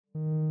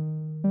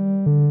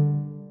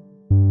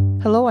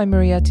Hello, I'm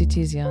Maria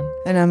Titizian.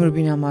 And I'm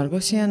Rubina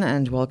Margosian,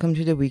 and welcome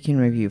to the Week in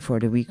Review for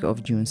the week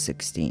of June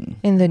 16.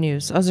 In the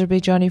news,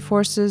 Azerbaijani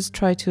forces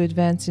try to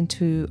advance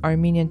into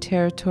Armenian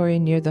territory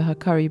near the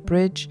Hakkari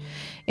Bridge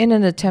in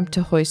an attempt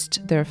to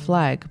hoist their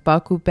flag.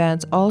 Baku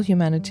bans all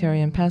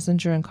humanitarian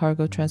passenger and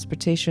cargo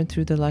transportation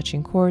through the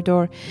Lachin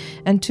corridor,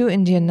 and 2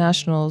 Indian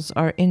nationals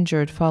are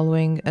injured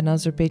following an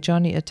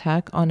Azerbaijani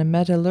attack on a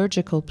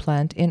metallurgical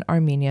plant in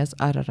Armenia's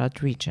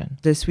Ararat region.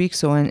 This week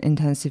saw an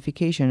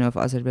intensification of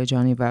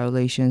Azerbaijani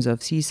violations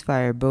of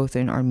ceasefire both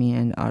in Armenia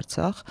and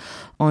Artsakh.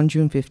 On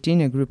June 15,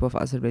 a group of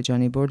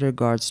Azerbaijani border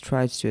guards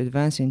tried to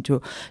advance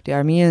into the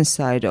Armenian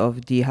side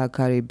of the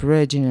Hakkari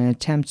Bridge in an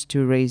attempt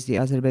to raise the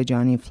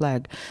Azerbaijani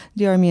flag.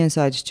 The Armenian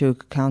side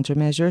took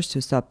countermeasures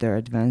to stop their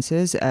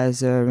advances.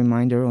 As a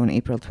reminder, on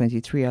April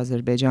 23,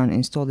 Azerbaijan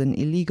installed an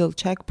illegal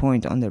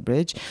checkpoint on the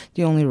bridge,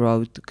 the only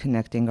road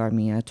connecting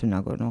Armenia to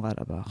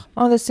Nagorno-Karabakh.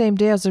 On the same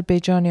day,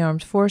 Azerbaijani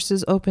armed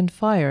forces opened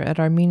fire at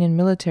Armenian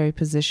military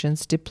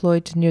positions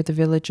deployed near the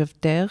village of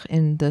Der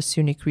in the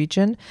Syunik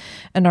region.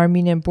 An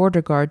Armenian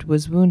border guard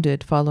was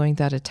wounded following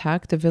that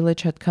attack. The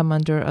village had come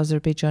under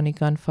Azerbaijani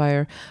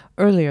gunfire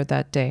earlier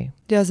that day.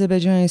 The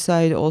Azerbaijani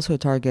side also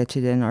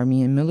targeted an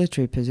Armenian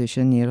military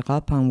position near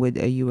Ghapan with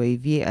a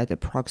UAV at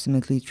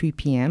approximately 3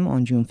 p.m.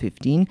 on June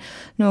 15.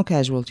 No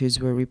casualties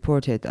were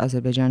reported.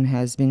 Azerbaijan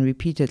has been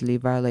repeatedly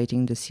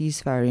violating the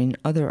ceasefire in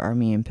other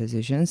Armenian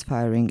positions,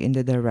 firing in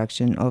the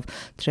direction of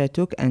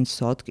Tretuk and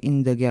Sotk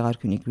in the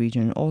Gegharkunik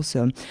region,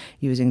 also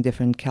using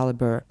different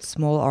caliber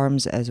small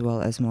arms as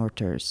well as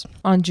mortars.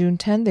 On June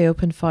 10, they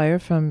opened fire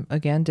from,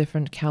 again,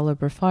 different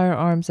caliber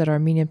firearms at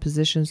Armenian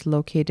positions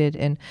located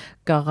in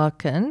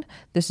Garakan.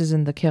 This is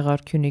in the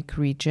Gegharkunik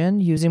region,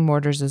 using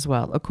mortars as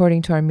well.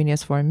 According to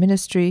Armenia's foreign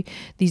ministry,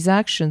 these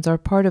actions are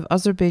part of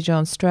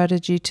Azerbaijan's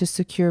strategy to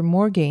secure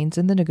more gains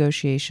in the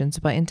negotiations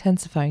by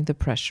intensifying the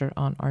pressure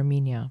on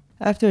Armenia.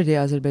 After the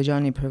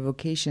Azerbaijani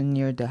provocation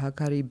near the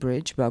Hakkari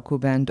Bridge, Baku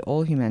banned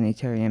all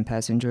humanitarian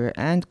passenger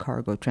and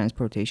cargo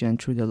transportation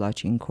through the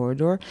Lachin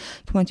corridor.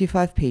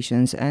 25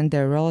 patients and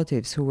their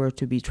relatives who were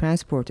to be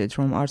transported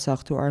from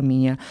Artsakh to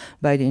Armenia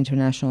by the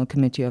International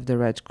Committee of the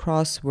Red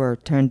Cross were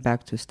turned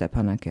back to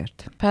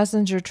Stepanakert.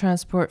 Passenger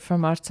transport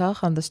from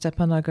Artsakh on the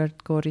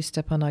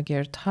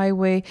Stepanakert-Gori-Stepanakert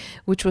highway,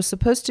 which was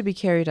supposed to be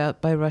carried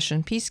out by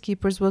Russian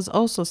peacekeepers, was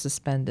also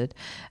suspended,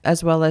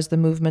 as well as the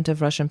movement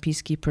of Russian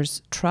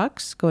peacekeepers'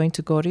 trucks going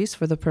to Goris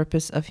for the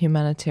purpose of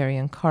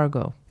humanitarian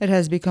cargo. It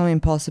has become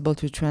impossible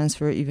to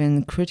transfer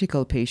even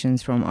critical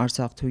patients from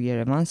Artsakh to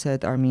Yerevan,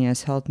 said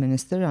Armenia's Health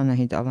Minister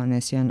Anahit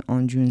Avanesyan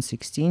on June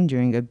 16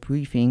 during a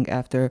briefing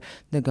after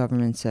the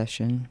government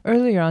session.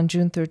 Earlier on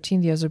June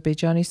 13, the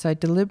Azerbaijani side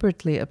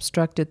deliberately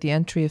obstructed the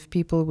entry of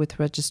people with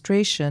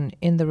registration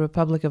in the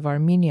Republic of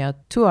Armenia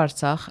to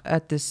Artsakh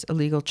at this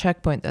illegal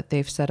checkpoint that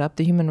they've set up.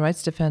 The human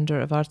rights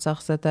defender of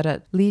Artsakh said that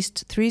at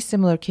least 3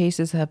 similar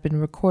cases have been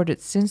recorded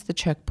since the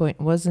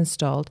checkpoint was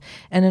installed,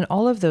 and in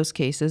all of those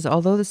cases,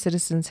 although the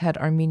citizens had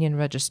Armenian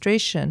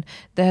registration,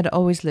 they had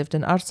always lived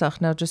in Artsakh.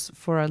 Now, just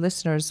for our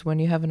listeners, when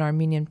you have an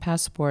Armenian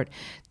passport,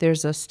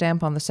 there's a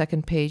stamp on the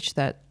second page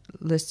that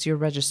lists your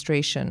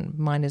registration.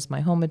 Mine is my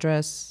home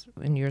address,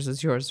 and yours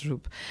is yours,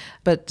 Rup.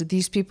 But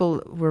these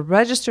people were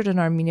registered in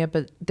Armenia,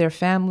 but their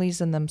families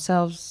and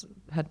themselves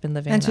had been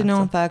living and in Artsakh. And to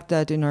know, in fact,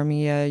 that in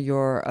Armenia,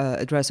 your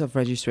address of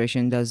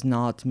registration does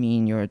not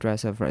mean your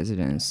address of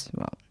residence.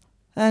 Well.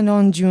 And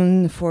on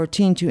June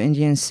 14, 2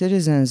 Indian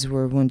citizens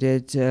were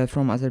wounded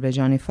from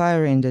Azerbaijani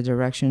fire in the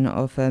direction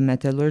of a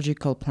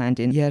metallurgical plant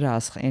in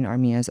Yerazkh in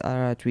Armenia's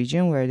Ararat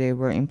region, where they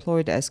were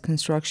employed as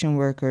construction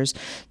workers.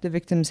 The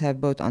victims have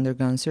both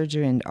undergone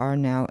surgery and are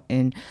now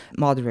in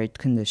moderate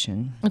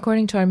condition.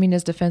 According to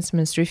Armenia's defense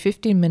ministry,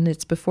 15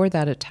 minutes before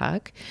that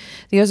attack,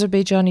 the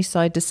Azerbaijani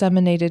side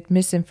disseminated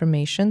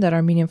misinformation that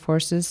Armenian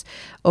forces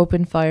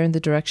opened fire in the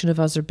direction of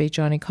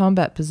Azerbaijani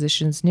combat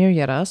positions near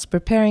Yerazkh,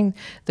 preparing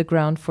the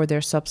ground for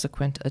their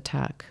subsequent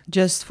attack.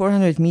 Just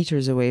 400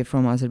 meters away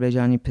from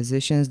Azerbaijani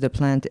positions, the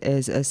plant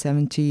is a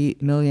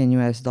 $70 million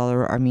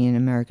Armenian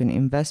American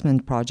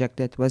investment project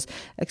that was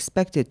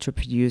expected to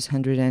produce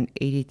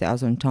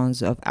 180,000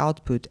 tons of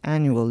output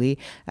annually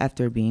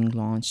after being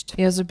launched.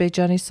 The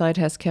Azerbaijani side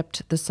has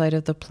kept the site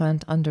of the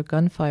plant under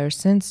gunfire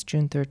since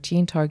June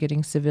 13,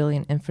 targeting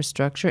civilian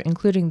infrastructure,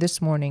 including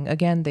this morning.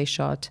 Again, they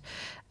shot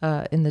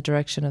in the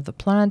direction of the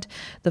plant.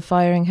 The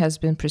firing has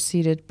been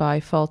preceded by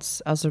false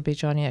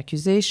Azerbaijani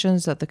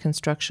accusations that the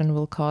construction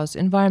will cause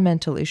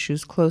environmental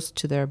issues close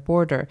to their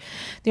border.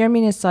 The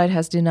Armenian side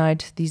has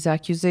denied these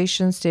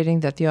accusations,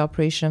 stating that the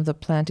operation of the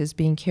plant is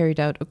being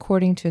carried out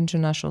according to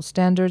international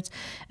standards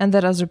and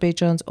that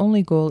Azerbaijan's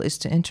only goal is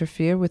to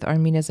interfere with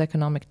Armenia's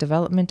economic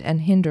development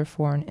and hinder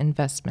foreign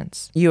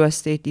investments. U.S.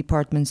 State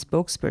Department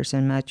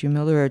spokesperson Matthew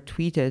Miller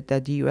tweeted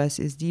that the U.S.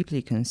 is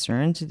deeply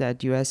concerned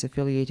that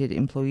U.S.-affiliated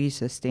employees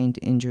sustained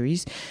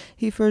injuries.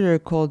 He further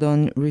called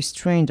on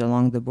restraint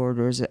along the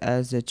borders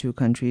as the 2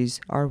 countries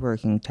are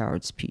working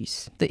towards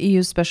peace. The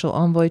EU Special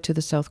Envoy to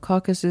the South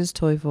Caucasus,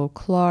 Toivo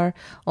Klar,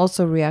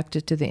 also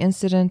reacted to the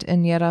incident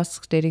in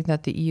Yeresk, stating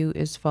that the EU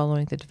is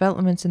following the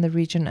developments in the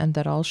region and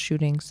that all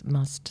shootings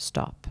must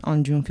stop.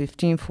 On June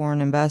 15,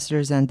 foreign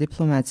ambassadors and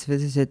diplomats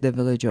visited the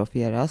village of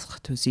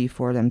Yeresk to see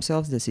for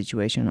themselves the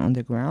situation on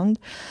the ground.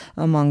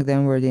 Among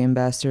them were the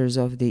ambassadors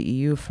of the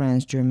EU,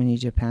 France, Germany,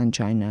 Japan,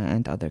 China,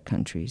 and other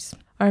countries.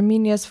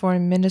 Armenia's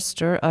foreign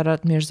minister,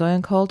 Arat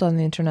Mirzoyan, called on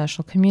the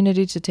international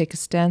community to take a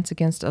stance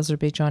against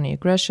Azerbaijani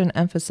aggression,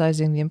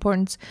 emphasizing the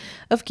importance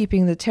of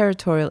keeping the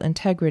territorial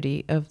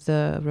integrity of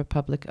the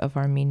Republic of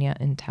Armenia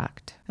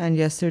intact. And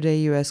yesterday,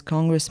 U.S.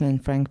 Congressman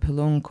Frank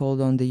Pallone called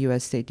on the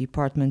U.S. State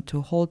Department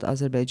to halt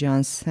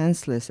Azerbaijan's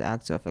senseless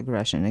acts of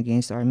aggression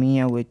against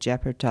Armenia, which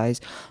jeopardize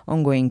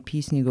ongoing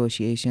peace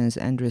negotiations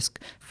and risk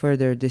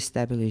further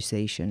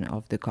destabilization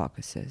of the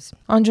Caucasus.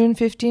 On June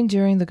 15,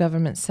 during the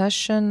government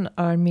session,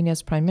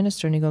 Armenia's Prime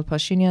Minister Nikol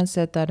Pashinyan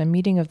said that a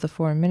meeting of the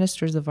foreign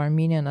ministers of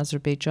Armenia and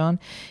Azerbaijan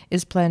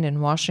is planned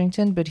in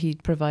Washington, but he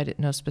provided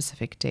no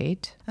specific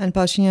date. And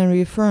Pashinyan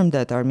reaffirmed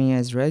that Armenia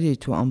is ready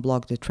to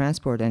unblock the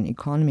transport and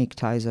economic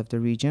ties of the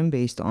region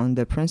based on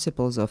the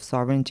principles of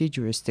sovereignty,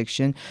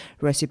 jurisdiction,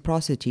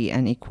 reciprocity,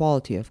 and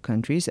equality of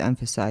countries,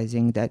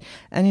 emphasizing that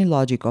any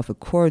logic of a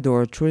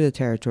corridor through the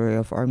territory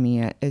of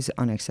Armenia is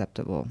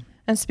unacceptable.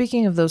 And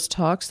speaking of those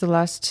talks, the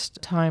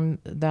last time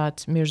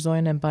that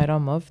Mirzoyan and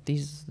Bayramov,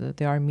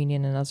 the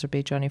Armenian and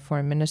Azerbaijani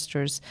foreign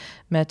ministers,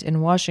 met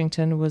in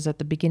Washington was at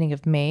the beginning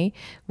of May,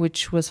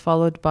 which was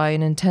followed by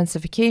an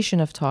intensification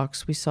of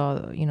talks. We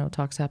saw,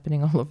 talks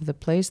happening all over the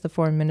place. The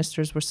foreign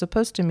ministers were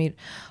supposed to meet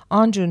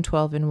on June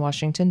 12 in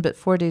Washington, but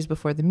 4 days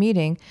before the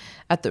meeting,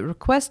 at the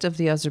request of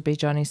the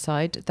Azerbaijani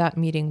side, that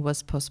meeting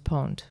was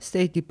postponed.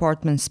 State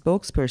Department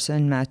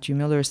spokesperson Matthew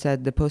Miller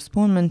said the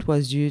postponement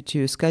was due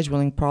to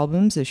scheduling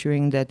problems,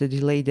 assuring that the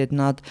delay did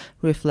not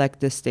reflect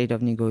the state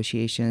of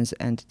negotiations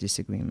and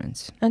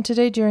disagreements. And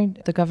today, during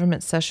the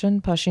government session,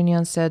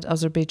 Pashinyan said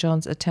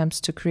Azerbaijan's attempts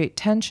to create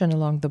tension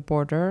along the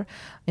border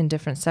in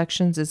different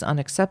sections is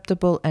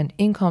unacceptable and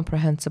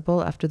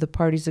incomprehensible after the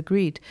parties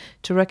agreed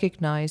to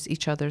recognize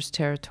each other's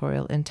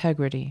territorial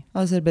integrity.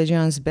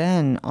 Azerbaijan's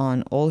ban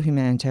on all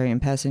humanitarian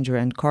passenger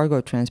and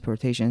cargo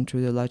transportation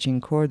through the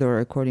Lachin corridor,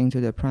 according to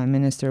the Prime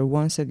Minister,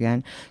 once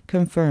again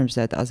confirms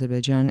that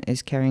Azerbaijan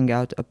is carrying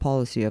out a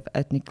policy of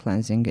ethnic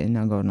cleansing in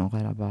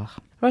Nagorno-Karabakh.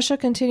 Russia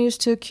continues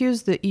to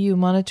accuse the EU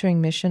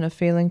monitoring mission of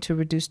failing to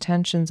reduce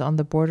tensions on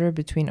the border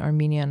between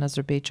Armenia and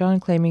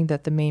Azerbaijan, claiming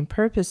that the main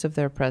purpose of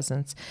their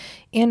presence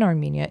in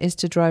Armenia is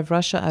to drive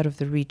Russia out of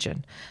the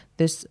region.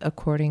 This,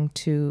 according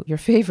to your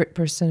favorite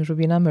person,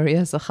 Rubina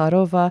Maria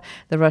Zakharova,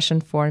 the Russian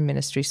Foreign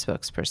Ministry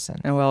spokesperson.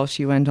 And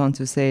she went on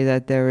to say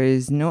that there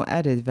is no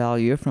added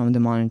value from the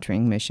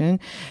monitoring mission,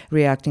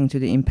 reacting to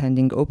the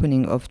impending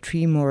opening of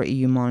 3 more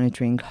EU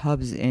monitoring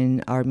hubs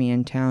in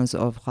Armenian towns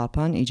of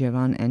Ghapan,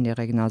 Ijevan, and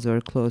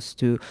Eregnazor, close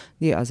to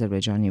the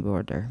Azerbaijani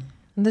border.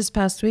 This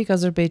past week,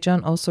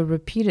 Azerbaijan also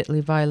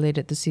repeatedly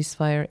violated the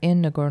ceasefire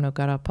in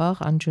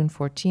Nagorno-Karabakh. On June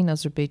 14,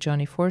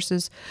 Azerbaijani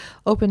forces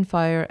opened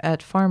fire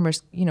at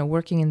farmers,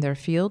 working in their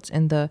fields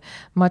in the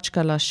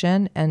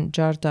Machkalashen and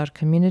Jardar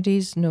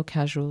communities. No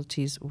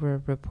casualties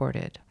were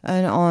reported.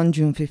 And on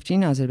June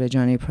 15,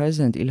 Azerbaijani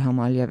President Ilham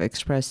Aliyev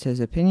expressed his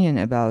opinion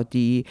about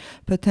the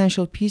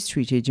potential peace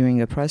treaty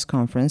during a press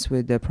conference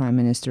with the Prime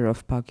Minister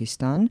of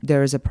Pakistan.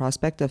 There is a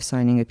prospect of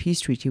signing a peace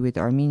treaty with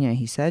Armenia,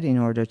 he said. In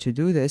order to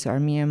do this,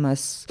 Armenia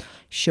must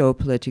show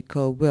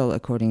political will,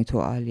 according to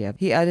Aliyev.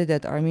 He added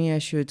that Armenia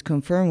should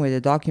confirm with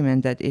a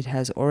document that it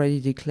has already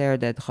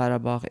declared that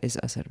Karabakh is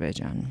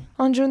Azerbaijan.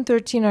 On June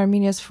 13,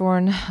 Armenia's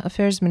Foreign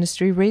Affairs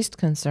Ministry raised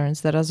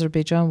concerns that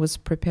Azerbaijan was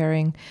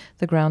preparing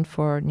the ground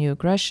for new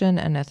aggression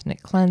and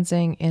ethnic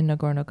cleansing in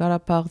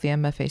Nagorno-Karabakh. The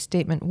MFA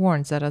statement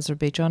warns that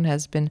Azerbaijan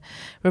has been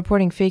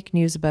reporting fake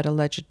news about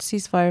alleged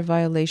ceasefire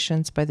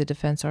violations by the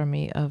Defense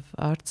Army of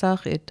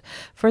Artsakh. It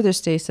further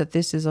states that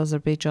this is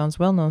Azerbaijan's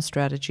well-known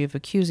strategy of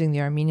accusing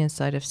the Armenian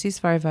side of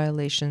ceasefire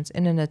violations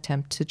in an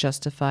attempt to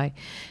justify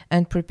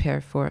and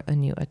prepare for a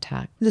new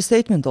attack. The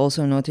statement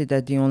also noted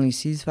that the only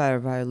ceasefire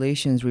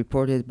violations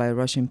reported by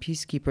Russian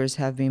peacekeepers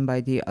have been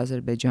by the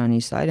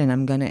Azerbaijani side, and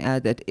I'm going to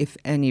add that if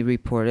any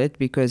reported,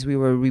 because we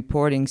were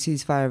reporting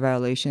ceasefire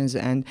violations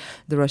and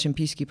the Russian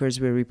peacekeepers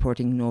were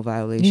reporting no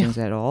violations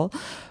at all.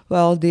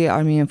 Well, the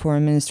Armenian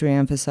Foreign Ministry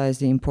emphasized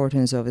the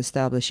importance of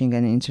establishing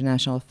an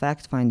international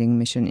fact-finding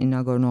mission in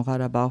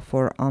Nagorno-Karabakh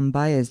for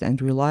unbiased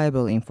and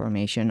reliable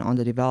information on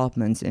the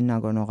developments in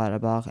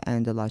Nagorno-Karabakh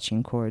and the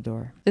Lachin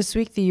corridor. This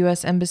week, the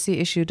U.S. Embassy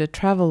issued a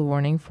travel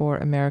warning for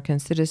American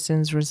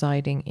citizens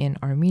residing in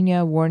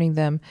Armenia, warning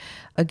them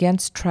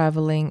against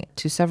traveling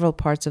to several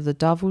parts of the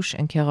Davush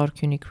and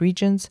Kagharkunik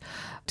regions,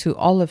 to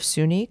all of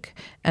Sunik,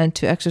 and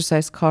to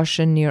exercise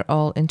caution near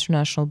all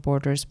international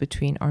borders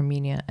between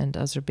Armenia and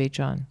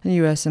Azerbaijan.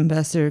 U.S.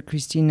 Ambassador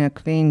Christina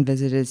Kvain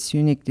visited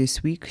Sunik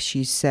this week.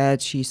 She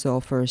said she saw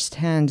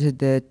firsthand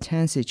the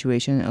tense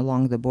situation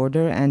along the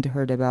border and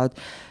heard about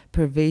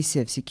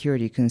pervasive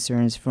security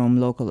concerns from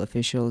local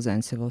officials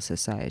and civil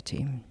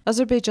society.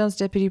 Azerbaijan's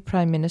Deputy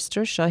Prime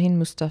Minister Shahin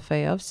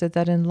Mustafayev said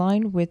that in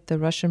line with the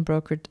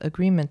Russian-brokered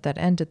agreement that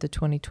ended the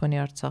 2020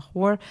 Artsakh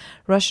war,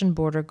 Russian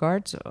border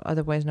guards,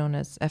 otherwise known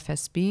as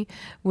FSB,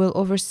 will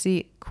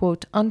oversee,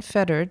 quote,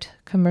 unfettered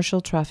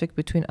commercial traffic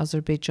between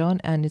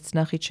Azerbaijan and its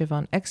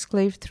Nakhichevan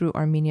exclave through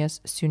Armenia's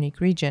Syunik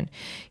region.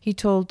 He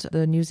told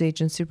the news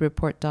agency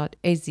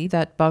Report.az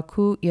that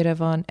Baku,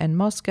 Yerevan, and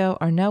Moscow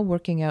are now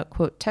working out,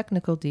 quote,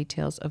 technical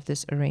details of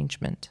this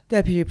arrangement.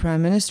 Deputy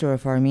Prime Minister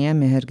of Armenia,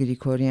 Meher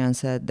Grigoryan,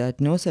 said that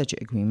no such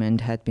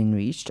agreement had been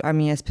reached.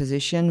 Armenia's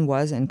position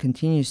was and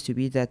continues to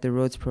be that the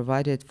roads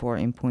provided for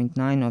in point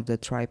 9 of the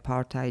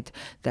tripartite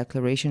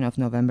declaration of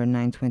November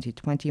 9,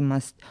 2020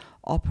 must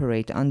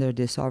operate under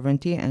the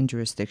sovereignty and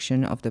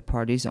jurisdiction of the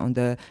parties on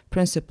the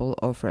principle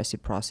of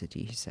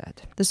reciprocity, he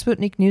said. The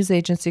Sputnik news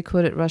agency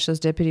quoted Russia's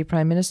Deputy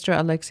Prime Minister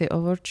Alexei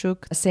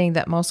Overchuk saying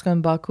that Moscow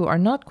and Baku are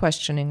not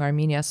questioning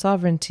Armenia's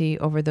sovereignty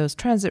over those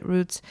transit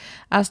routes.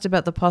 Asked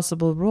about the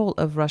possible role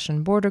of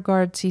Russian border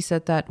guards, he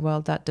said that,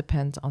 well, that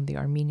depends on the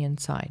Armenian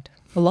side.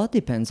 A lot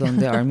depends on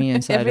the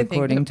Armenian side,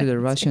 according to the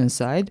Russian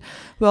side.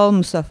 Well,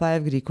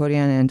 Mustafayev,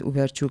 Grigoryan, and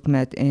Uverchuk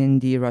met in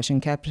the Russian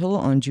capital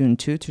on June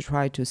 2 to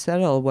try to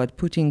settle what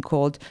Putin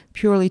called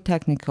purely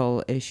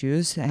technical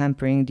issues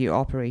hampering the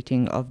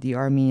operating of the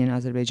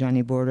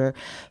Armenian-Azerbaijani border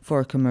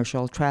for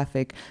commercial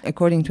traffic.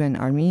 According to an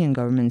Armenian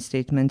government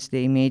statement,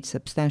 they made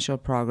substantial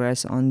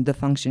progress on the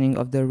functioning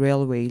of the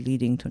railway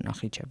leading to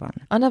Nakhichevan.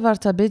 Anna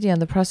Vartabedyan,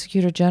 the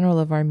Prosecutor General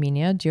of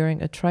Armenia,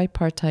 during a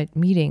tripartite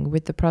meeting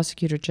with the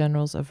Prosecutor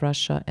Generals of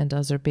Russia and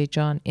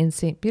Azerbaijan in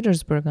St.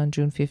 Petersburg on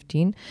June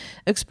 15,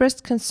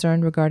 expressed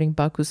concern regarding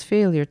Baku's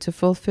failure to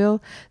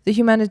fulfill the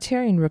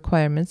humanitarian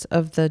requirements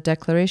of the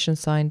declaration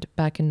signed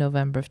back in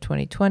November of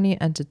 2020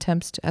 and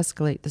attempts to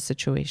escalate the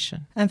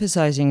situation.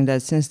 Emphasizing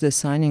that since the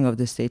signing of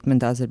the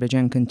statement,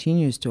 Azerbaijan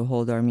continues to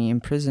hold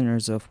Armenian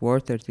prisoners of war,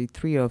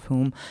 33 of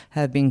whom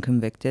have been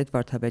convicted,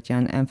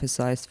 Vartabedyan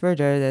emphasized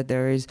further that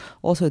there is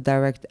also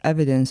direct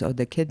evidence of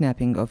the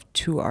kidnapping of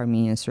 2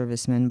 Armenian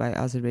servicemen by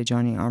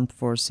Azerbaijani armed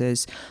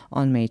forces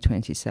on May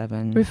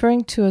 27.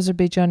 Referring to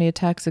Azerbaijani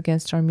attacks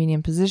against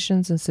Armenian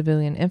positions and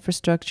civilian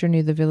infrastructure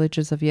near the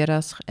villages of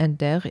Yerazkh and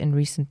Der in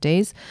recent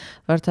days,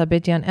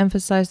 Vartabedyan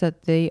emphasized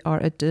that they are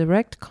a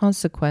direct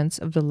consequence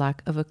of the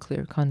lack of a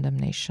clear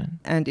condemnation.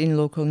 And in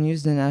local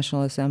news, the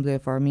National Assembly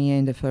of Armenia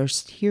in the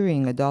first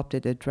hearing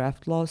adopted a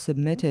draft law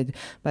submitted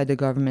by the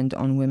government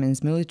on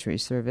women's military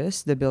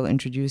service. The bill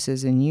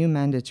introduces a new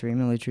mandatory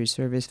military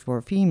service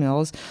for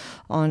females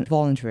on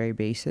voluntary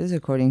basis.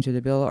 According to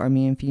the bill,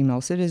 Armenian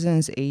female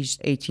citizens aged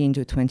 18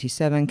 to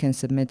 27 can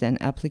submit an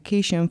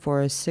application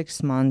for a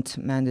 6-month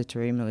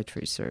mandatory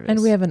military service.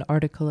 And we have an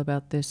article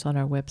about this on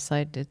our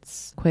website.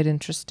 It's quite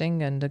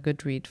interesting and a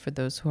good read for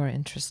those who are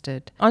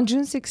interested. On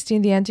June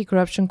 16, the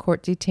Anti-Corruption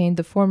Court detained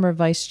the former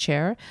vice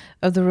chair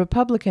of the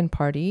Republican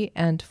Party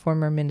and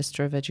former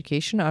Minister of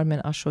Education,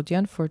 Armen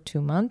Ashotyan, for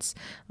 2 months.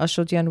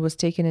 Ashotyan was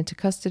taken into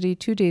custody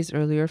 2 days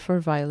earlier for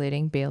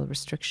violating bail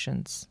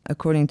restrictions.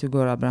 According to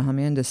Gor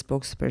Abrahamian, the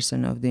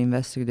spokesperson of the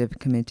investigative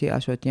committee,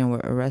 Ashotyan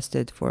were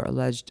arrested for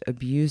alleged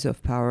abuse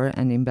of power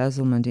and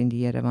embezzlement in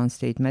the Yerevan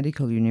State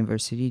Medical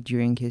University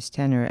during his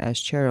tenure as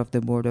chair of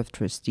the Board of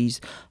Trustees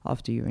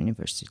of the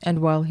university. And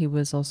while he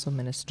was also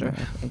Minister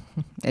of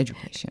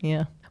Education.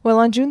 Yeah. Well,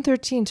 on June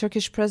 13,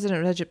 Turkish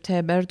President Recep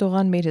Tayyip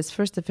Erdogan made his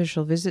first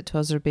official visit to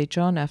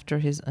Azerbaijan after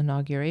his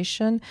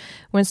inauguration.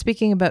 When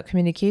speaking about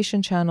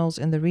communication channels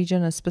in the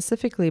region and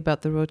specifically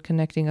about the road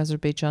connecting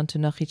Azerbaijan to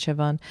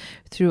Nakhichevan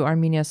through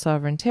Armenia's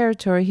sovereign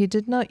territory, he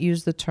did not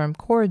use the term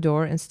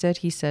corridor. Instead,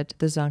 he said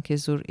the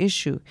Zangezur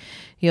issue.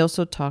 He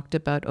also talked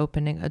about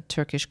opening a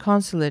Turkish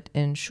consulate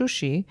in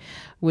Shushi,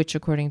 which,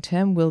 according to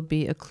him, will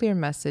be a clear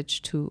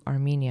message to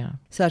Armenia.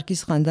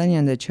 Sarkis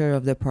Khandanian, the chair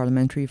of the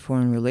Parliamentary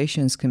Foreign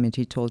Relations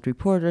Committee, told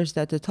reporters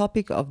that the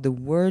topic of the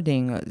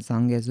wording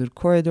Zangezur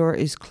corridor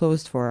is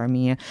closed for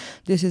Armenia.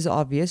 This is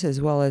obvious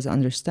as well as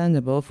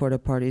understandable for the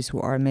parties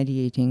who are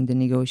mediating the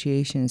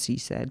negotiations, he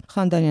said.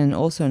 Khandanian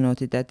also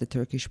noted that the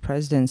Turkish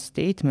president's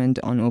statement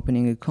on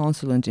opening a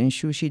consulate in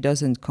Shushi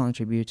doesn't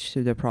contribute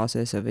to the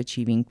process of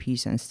achieving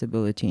peace and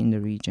stability in the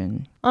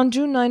region. On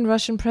June 9,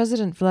 Russian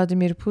President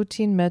Vladimir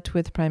Putin met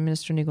with Prime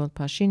Minister Nikol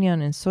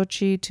Pashinyan in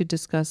Sochi to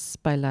discuss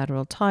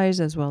bilateral ties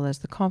as well as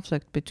the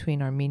conflict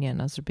between Armenia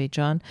and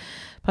Azerbaijan.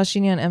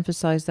 Pashinyan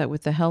emphasized that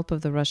with the help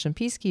of the Russian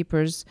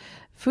peacekeepers,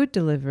 food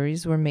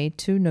deliveries were made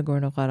to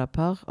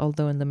Nagorno-Karabakh,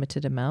 although in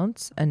limited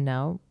amounts, and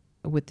now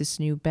with this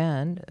new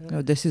ban.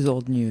 This is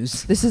old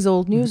news. This is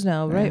old news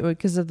now, right?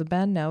 Because of the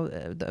ban now,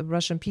 the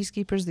Russian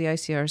peacekeepers, the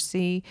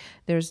ICRC,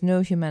 there's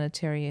no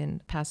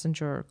humanitarian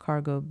passenger or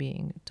cargo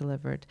being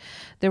delivered.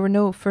 There were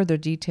no further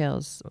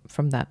details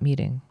from that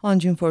meeting. On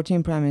June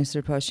 14, Prime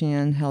Minister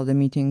Pashinyan held a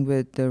meeting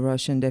with the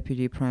Russian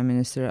Deputy Prime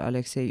Minister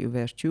Alexei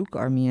Uverchuk.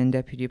 Armenian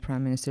Deputy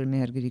Prime Minister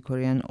Meher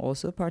Grigoryan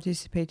also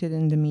participated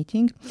in the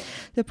meeting.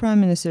 The Prime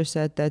Minister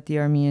said that the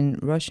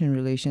Armenian-Russian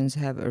relations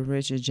have a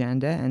rich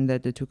agenda and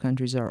that the two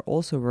countries are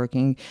also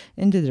working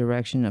in the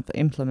direction of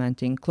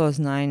implementing Clause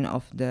 9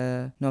 of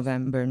the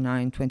November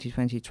 9,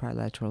 2020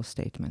 trilateral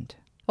statement.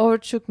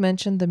 Ovrchuk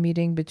mentioned the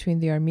meeting between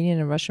the Armenian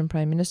and Russian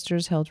prime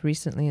ministers held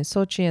recently in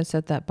Sochi and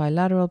said that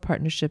bilateral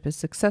partnership is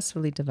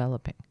successfully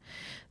developing.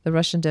 The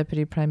Russian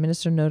deputy prime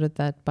minister noted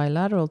that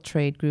bilateral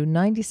trade grew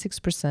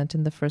 96%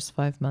 in the first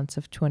 5 months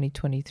of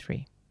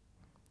 2023.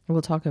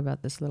 We'll talk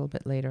about this a little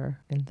bit later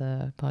in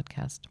the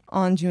podcast.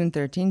 On June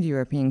 13, the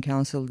European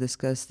Council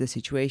discussed the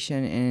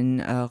situation in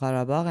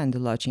Karabakh and the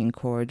Lachin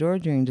corridor.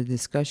 During the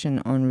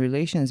discussion on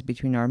relations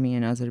between Armenia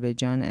and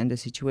Azerbaijan and the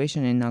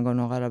situation in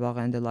Nagorno-Karabakh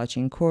and the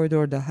Lachin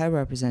corridor, the High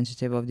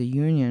Representative of the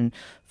Union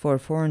for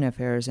Foreign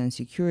Affairs and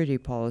Security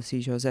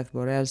Policy, Joseph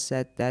Borrell,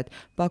 said that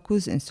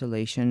Baku's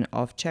installation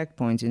of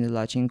checkpoints in the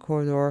Lachin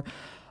corridor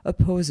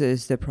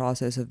opposes the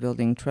process of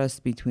building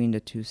trust between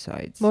the two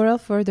sides. Borrell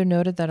further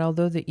noted that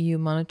although the EU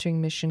monitoring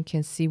mission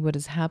can see what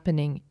is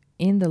happening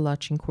in the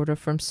Lachin corridor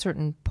from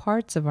certain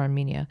parts of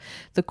Armenia,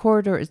 the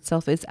corridor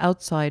itself is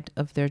outside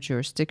of their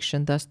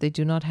jurisdiction. Thus, they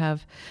do not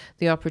have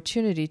the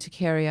opportunity to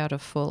carry out a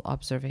full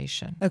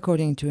observation.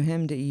 According to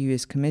him, the EU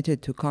is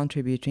committed to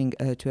contributing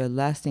to a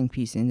lasting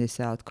peace in the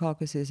South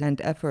Caucasus,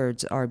 and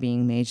efforts are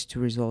being made to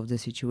resolve the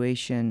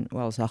situation.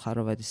 Well,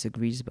 Zakharova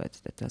disagrees,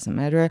 but that doesn't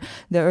matter.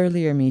 The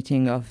earlier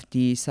meeting of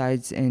the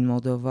sides in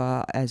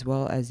Moldova, as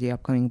well as the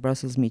upcoming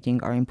Brussels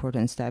meeting, are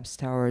important steps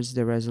towards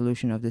the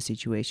resolution of the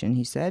situation,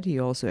 he said. He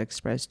also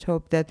expressed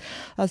hope that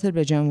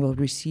Azerbaijan will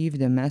receive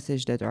the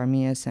message that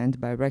Armenia sent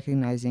by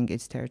recognizing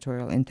its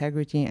territorial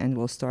integrity and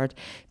will start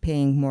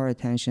paying more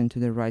attention to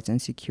the rights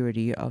and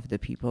security of the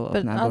people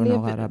of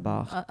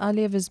Nagorno-Karabakh.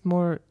 Aliyev is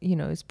more,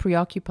 is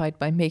preoccupied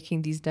by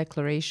making these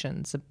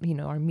declarations.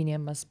 Armenia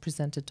must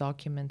present a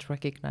document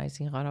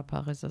recognizing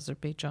Karabakh as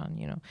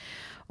Azerbaijan.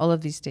 All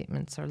of these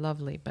statements are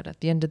lovely, but at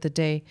the end of the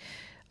day,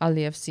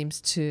 Aliyev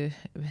seems to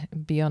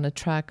be on a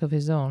track of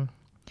his own.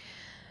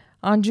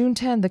 On June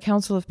 10, the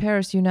Council of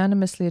Paris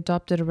unanimously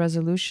adopted a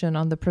resolution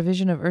on the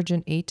provision of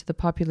urgent aid to the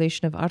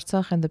population of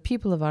Artsakh and the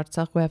people of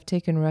Artsakh who have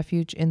taken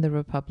refuge in the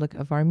Republic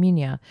of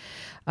Armenia.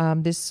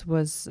 This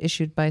was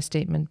issued by a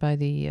statement by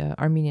the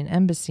Armenian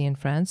Embassy in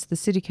France. The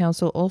City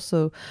Council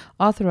also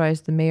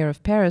authorized the Mayor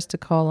of Paris to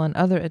call on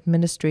other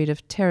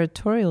administrative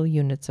territorial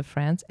units of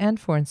France and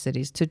foreign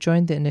cities to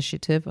join the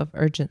initiative of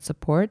urgent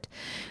support,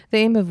 the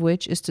aim of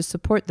which is to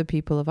support the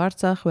people of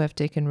Artsakh who have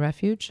taken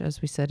refuge,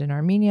 as we said, in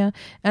Armenia,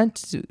 and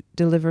to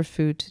deliver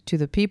food to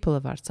the people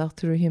of Artsakh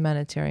through a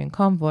humanitarian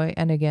convoy.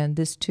 And again,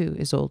 this too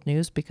is old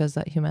news because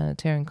that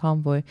humanitarian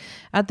convoy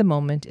at the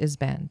moment is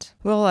banned.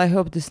 Well, I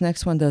hope this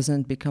next one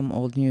doesn't become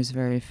old news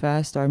very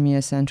fast.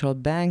 Armenia's central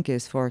bank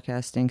is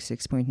forecasting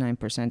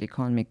 6.9%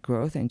 economic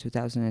growth in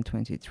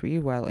 2023,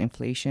 while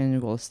inflation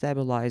will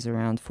stabilize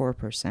around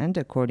 4%,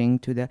 according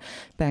to the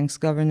bank's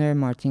governor,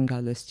 Martin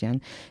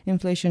Galustyan.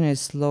 Inflation is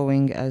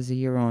slowing as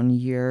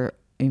year-on-year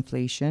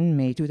inflation,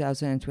 May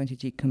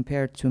 2023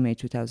 compared to May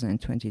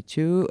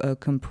 2022,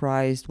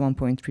 comprised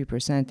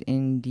 1.3%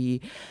 in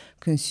the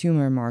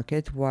consumer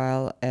market,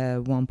 while a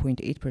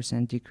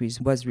 1.8%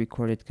 decrease was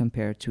recorded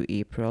compared to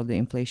April. The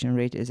inflation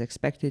rate is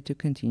expected to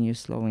continue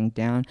slowing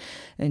down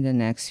in the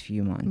next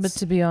few months. But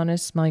to be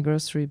honest, my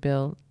grocery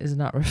bill is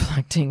not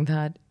reflecting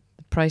that.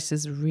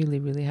 Prices really,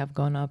 really have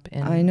gone up.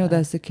 I know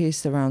that's the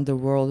case around the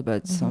world,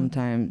 but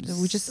sometimes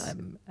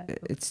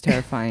it's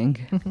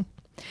terrifying.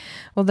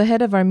 Well, the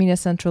head of Armenia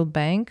Central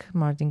Bank,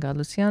 Martin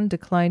Galustyan,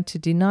 declined to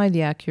deny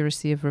the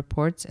accuracy of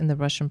reports in the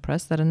Russian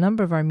press that a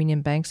number of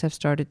Armenian banks have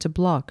started to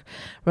block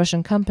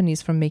Russian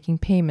companies from making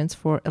payments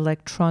for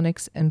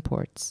electronics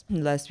imports.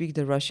 Last week,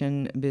 the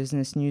Russian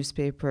business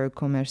newspaper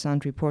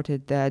Kommersant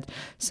reported that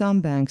some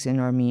banks in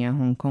Armenia,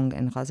 Hong Kong,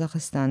 and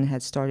Kazakhstan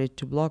had started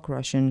to block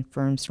Russian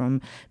firms from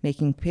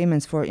making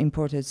payments for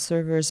imported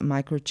servers,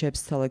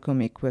 microchips,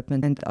 telecom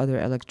equipment, and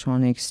other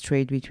electronics.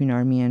 Trade between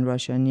Armenia and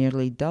Russia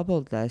nearly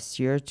doubled last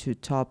year to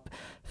top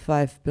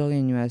 $5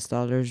 billion,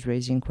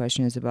 raising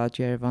questions about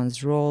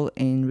Yerevan's role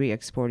in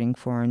re-exporting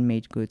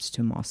foreign-made goods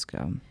to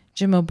Moscow.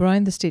 Jim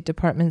O'Brien, the State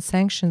Department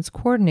sanctions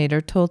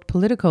coordinator, told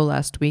Politico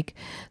last week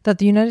that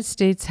the United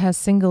States has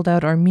singled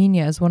out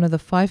Armenia as one of the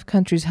 5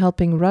 countries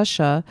helping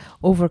Russia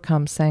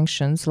overcome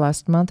sanctions.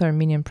 Last month,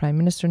 Armenian Prime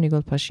Minister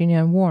Nikol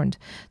Pashinyan warned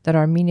that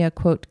Armenia,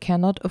 quote,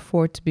 cannot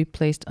afford to be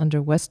placed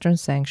under Western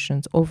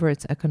sanctions over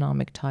its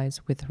economic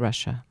ties with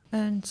Russia.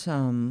 And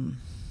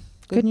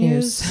good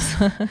news.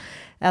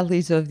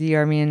 Athletes of the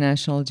Armenian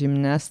national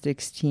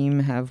gymnastics team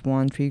have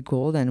won 3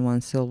 gold and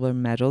 1 silver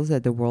medals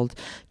at the World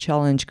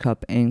Challenge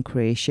Cup in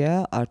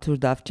Croatia. Artur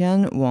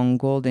Davtyan won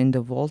gold in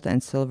the vault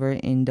and silver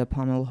in the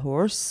pommel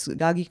horse.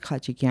 Gagi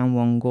Khachikian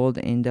won gold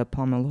in the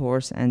pommel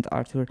horse, and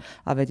Artur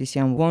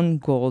Avetisyan won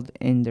gold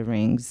in the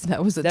rings.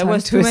 That was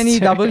too many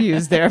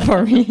W's there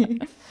for me.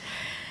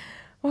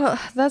 Well,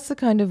 that's the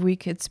kind of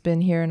week it's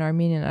been here in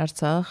Armenia and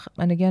Artsakh.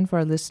 And again, for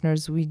our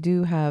listeners, we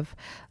do have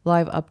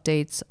live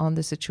updates on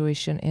the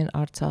situation in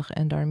Artsakh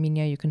and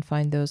Armenia. You can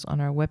find those on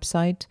our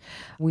website.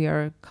 We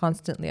are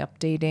constantly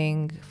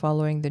updating,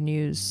 following the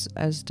news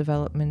as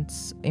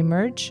developments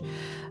emerge.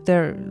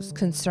 there's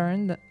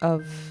concern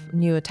of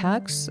new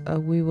attacks.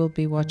 We will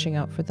be watching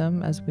out for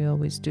them, as we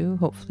always do.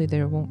 Hopefully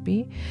there won't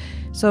be.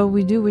 So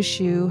we do wish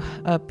you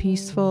a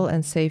peaceful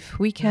and safe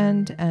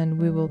weekend, and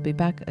we will be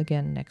back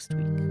again next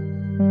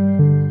week.